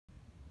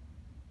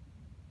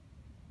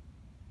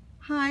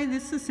Hi,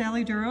 this is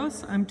Sally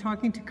Duros. I'm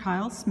talking to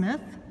Kyle Smith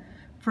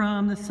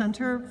from the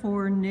Center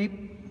for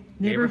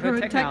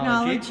Neighborhood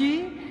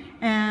Technology,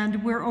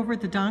 and we're over at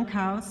the Donk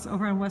House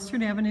over on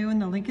Western Avenue in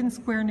the Lincoln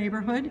Square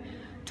neighborhood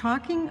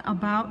talking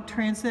about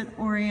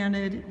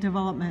transit-oriented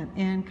development.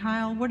 And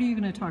Kyle, what are you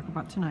going to talk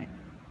about tonight?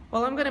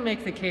 Well, I'm going to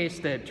make the case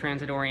that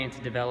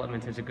transit-oriented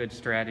development is a good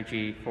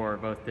strategy for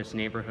both this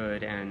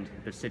neighborhood and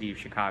the city of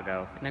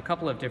Chicago in a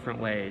couple of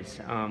different ways.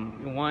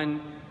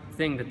 One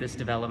thing that this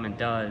development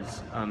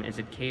does is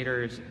it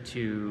caters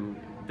to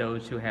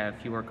those who have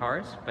fewer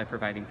cars by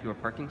providing fewer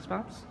parking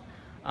spots.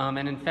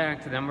 And in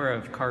fact, the number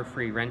of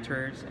car-free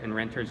renters and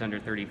renters under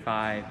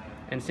 35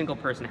 and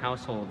single-person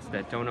households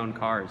that don't own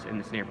cars in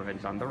this neighborhood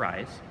is on the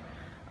rise.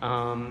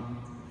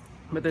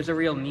 But there's a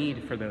real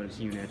need for those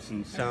units,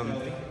 and some...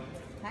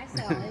 Hi,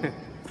 Sally.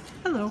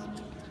 Hello.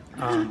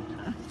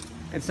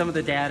 And some of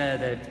the data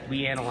that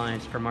we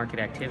analyzed for market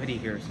activity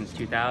here since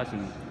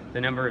 2000, the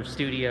number of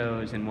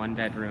studios and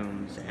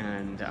one-bedrooms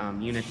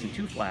and units in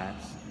two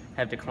flats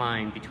have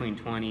declined between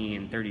 20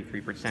 and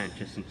 33%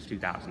 just since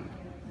 2000.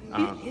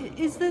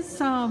 Is this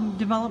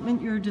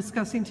development you're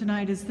discussing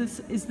tonight, is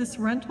this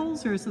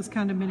rentals or is this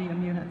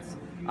condominium units?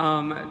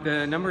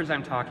 The numbers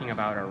I'm talking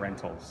about are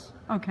rentals.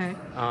 Okay.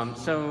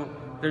 So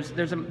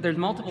there's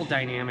multiple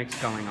dynamics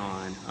going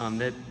on.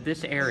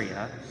 This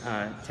area,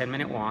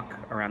 10-minute walk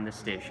around this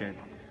station,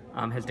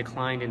 has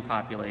declined in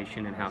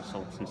population and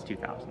households since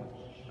 2000.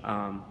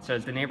 So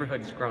as the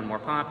neighborhood has grown more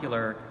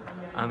popular,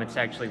 it's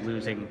actually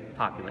losing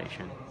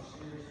population.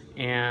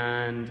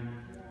 And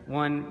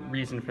one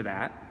reason for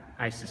that,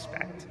 I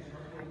suspect,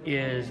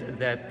 is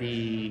that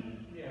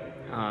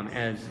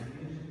as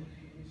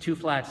two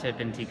flats have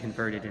been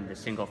deconverted into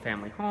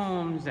single-family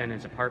homes, and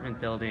as apartment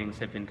buildings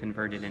have been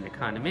converted into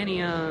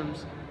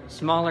condominiums,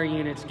 smaller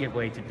units give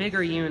way to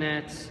bigger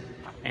units,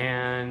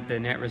 and the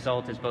net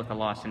result is both a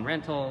loss in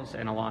rentals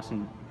and a loss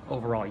in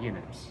overall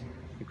units,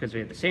 because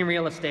we have the same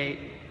real estate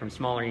from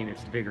smaller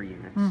units to bigger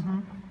units.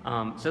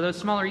 Mm-hmm. So those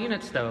smaller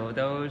units, though,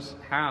 those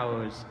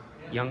house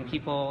young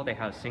people, they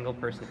house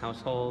single-person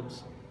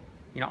households,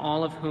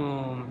 all of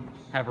whom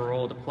have a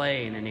role to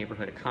play in the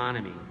neighborhood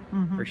economy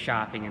for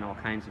shopping and all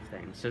kinds of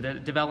things. So the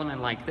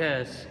development like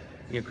this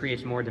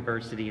creates more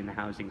diversity in the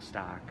housing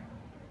stock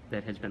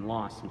that has been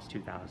lost since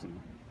 2000.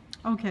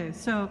 Okay,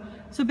 so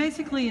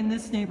basically in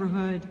this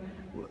neighborhood,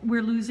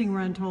 we're losing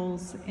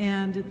rentals,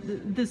 and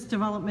this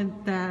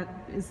development that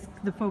is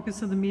the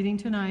focus of the meeting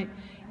tonight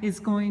is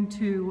going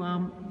to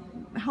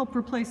help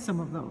replace some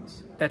of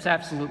those. That's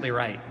absolutely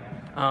right.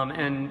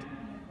 And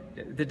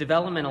the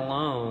development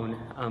alone,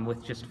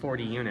 with just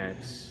 40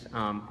 units,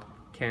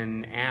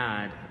 can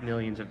add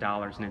millions of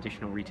dollars in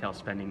additional retail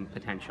spending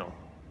potential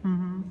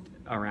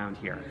around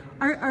here.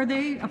 Are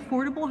they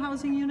affordable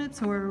housing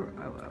units, or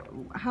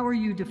how are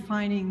you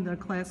defining the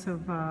class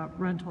of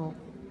rental?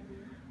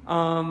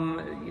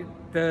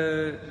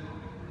 They're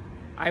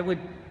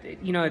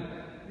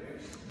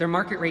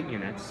market rate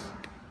units.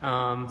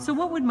 So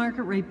what would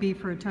market rate be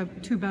for a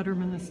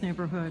two-bedroom in this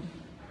neighborhood?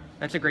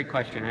 That's a great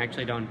question. I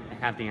actually don't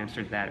have the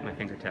answer to that at my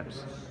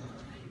fingertips.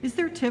 Is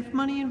there TIF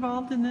money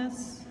involved in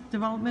this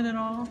development at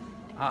all?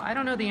 I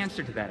don't know the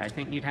answer to that. I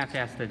think you'd have to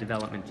ask the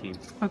development team.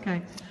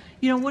 Okay.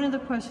 One of the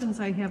questions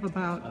I have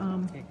about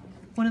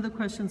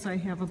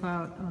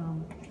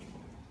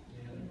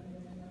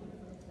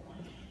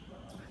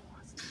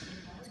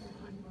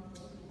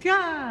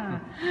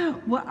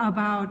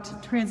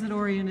about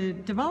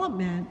transit-oriented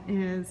development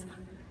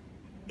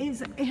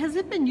has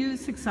it been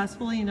used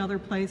successfully in other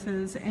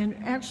places? And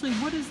actually,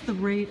 what is the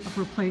rate of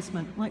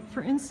replacement? Like,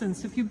 for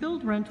instance, if you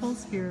build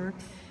rentals here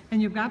and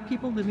you've got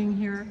people living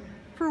here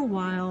for a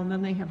while and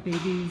then they have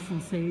babies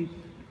and say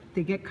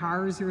they get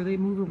cars or they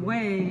move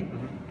away,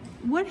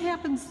 what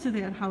happens to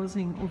that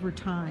housing over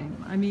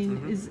time? I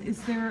mean,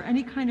 is there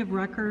any kind of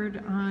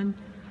record on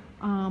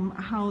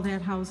how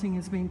that housing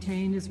is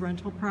maintained as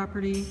rental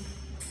property?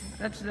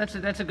 That's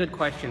a good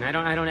question. I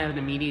don't have an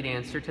immediate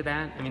answer to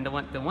that. I mean, the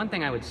one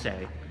thing I would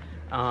say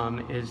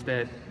is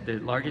that the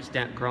largest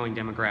growing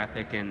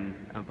demographic in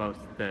both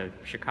the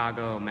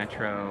Chicago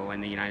metro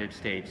and the United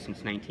States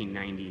since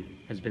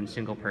 1990 has been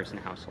single-person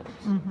households.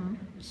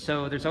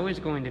 So there's always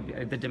going to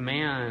be the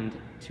demand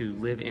to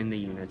live in the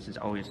units is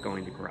always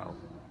going to grow.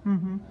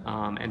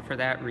 And for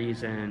that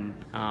reason,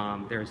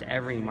 there's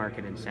every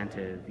market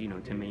incentive,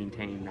 to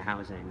maintain the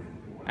housing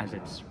as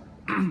it's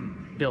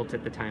built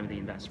at the time of the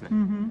investment.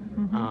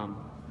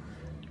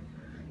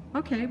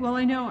 Okay, well,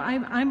 I know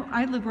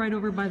I live right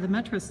over by the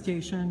metro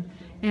station,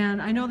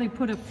 and I know they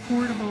put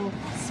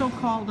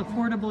so-called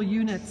affordable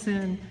units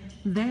in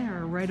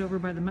there right over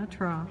by the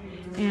metro,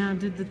 and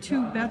the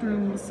two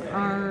bedrooms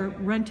are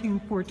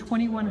renting for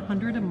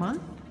 $2,100 a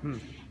month,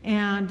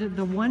 and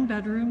the one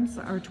bedrooms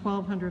are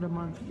 $1,200 a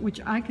month, which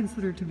I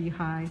consider to be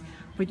high,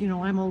 but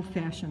I'm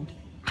old-fashioned.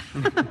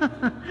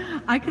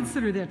 I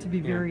consider that to be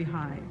very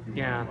high.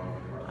 Yeah.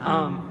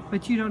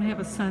 But you don't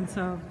have a sense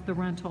of the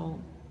rental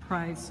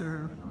price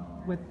or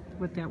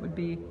what that would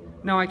be?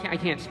 No, I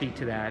can't speak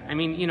to that. I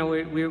mean, you know,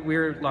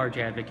 we're large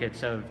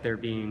advocates of there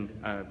being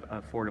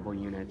affordable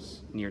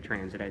units near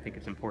transit. I think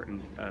it's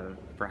important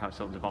for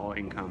households of all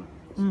income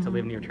to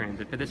live near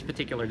transit. For this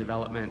particular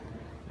development,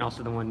 and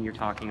also the one you're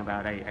talking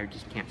about, I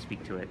just can't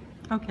speak to it.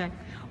 Okay.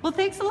 Well,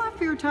 thanks a lot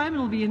for your time.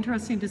 It'll be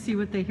interesting to see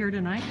what they hear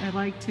tonight.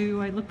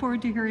 I look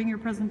forward to hearing your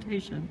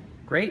presentation.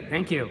 Great,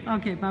 thank you.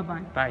 Okay,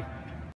 bye-bye. Bye.